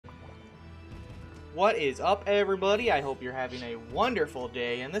What is up, everybody? I hope you're having a wonderful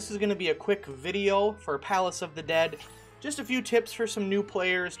day, and this is going to be a quick video for Palace of the Dead. Just a few tips for some new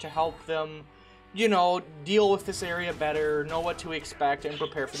players to help them, deal with this area better, know what to expect, and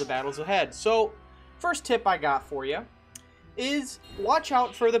prepare for the battles ahead. So, first tip I got for you is watch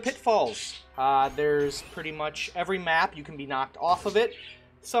out for the pitfalls. There's pretty much every map you can be knocked off of it.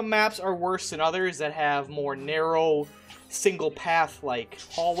 Some maps are worse than others that have more narrow single path like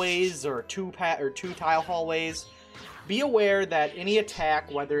hallways or two tile hallways. Be aware that any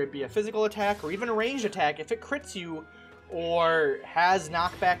attack, whether it be a physical attack or even a ranged attack, if it crits you or has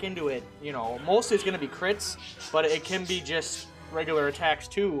knockback into it, mostly it's going to be crits, but it can be just regular attacks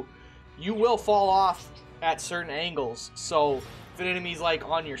too. You will fall off at certain angles. So if an enemy's like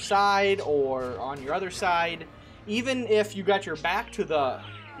on your side or on your other side, even if you got your back to the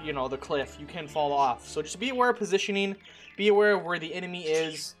cliff, you can fall off. So just be aware of positioning, be aware of where the enemy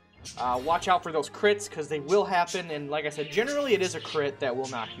is. Watch out for those crits because they will happen, and like I said, generally it is a crit that will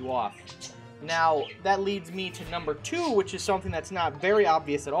knock you off. Now, that leads me to number 2, which is something that's not very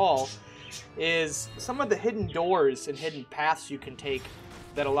obvious at all, is some of the hidden doors and hidden paths you can take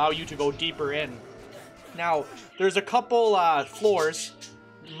that allow you to go deeper in. Now, there's a couple floors,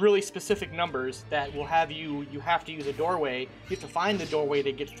 really specific numbers, that will have you have to use a doorway. You have to find the doorway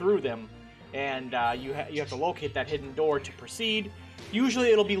to get through them, and you have to locate that hidden door to proceed.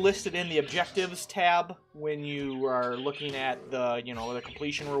 Usually it'll be listed in the objectives tab when you are looking at the the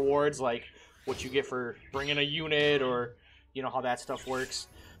completion rewards, like what you get for bringing a unit, or how that stuff works.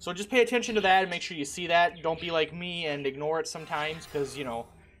 So just pay attention to that and make sure you see that. Don't be like me and ignore it sometimes, because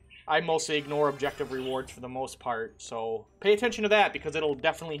I mostly ignore objective rewards for the most part. So pay attention to that, because it'll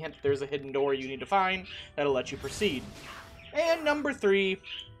definitely hint there's a hidden door you need to find that'll let you proceed. And number 3,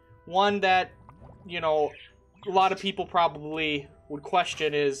 one that a lot of people probably would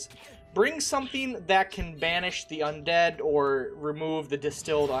question, is bring something that can banish the undead or remove the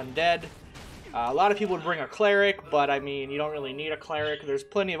distilled undead. A lot of people would bring a cleric, but I mean, you don't really need a cleric. There's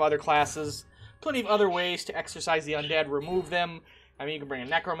plenty of other classes, plenty of other ways to exorcise the undead, remove them. I mean, you can bring a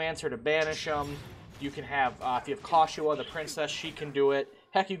necromancer to banish them. You can have, if you have Koshua, the princess, she can do it.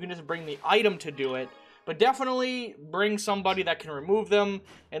 Heck, you can just bring the item to do it. But definitely bring somebody that can remove them.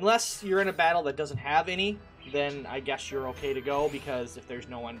 Unless you're in a battle that doesn't have any, then I guess you're okay to go, because if there's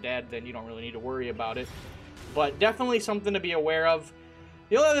no undead, then you don't really need to worry about it. But definitely something to be aware of.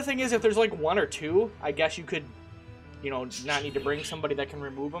 The only other thing is, if there's like 1 or 2, I guess you could, not need to bring somebody that can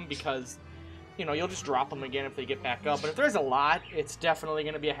remove them, because you'll just drop them again if they get back up. But if there's a lot, it's definitely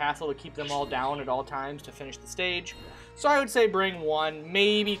going to be a hassle to keep them all down at all times to finish the stage. So I would say bring 1,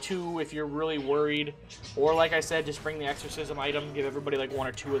 maybe 2 if you're really worried. Or like I said, just bring the exorcism item, give everybody like 1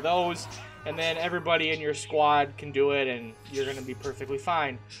 or 2 of those, and then everybody in your squad can do it, and you're going to be perfectly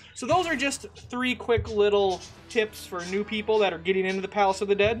fine. So those are just 3 quick little tips for new people that are getting into the Palace of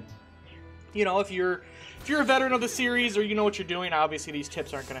the Dead. If you're a veteran of the series, or you know what you're doing, obviously these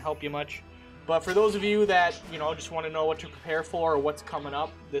tips aren't going to help you much. But for those of you that, just want to know what to prepare for or what's coming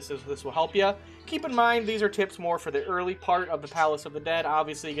up, this will help you. Keep in mind, these are tips more for the early part of the Palace of the Dead.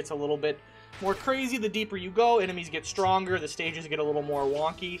 Obviously, it gets a little bit more crazy the deeper you go. Enemies get stronger, the stages get a little more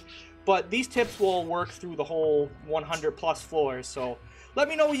wonky. But these tips will work through the whole 100 plus floors. So let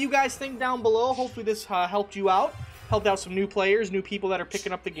me know what you guys think down below. Hopefully this helped you out. Helped out some new players, new people that are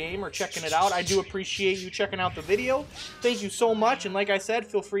picking up the game or checking it out. I do appreciate you checking out the video. Thank you so much, and like I said,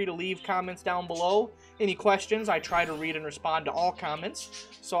 feel free to leave comments down below. Any questions, I try to read and respond to all comments.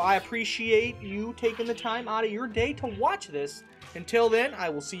 So I appreciate you taking the time out of your day to watch this. Until then, I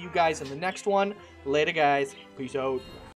will see you guys in the next one. Later, guys. Peace out.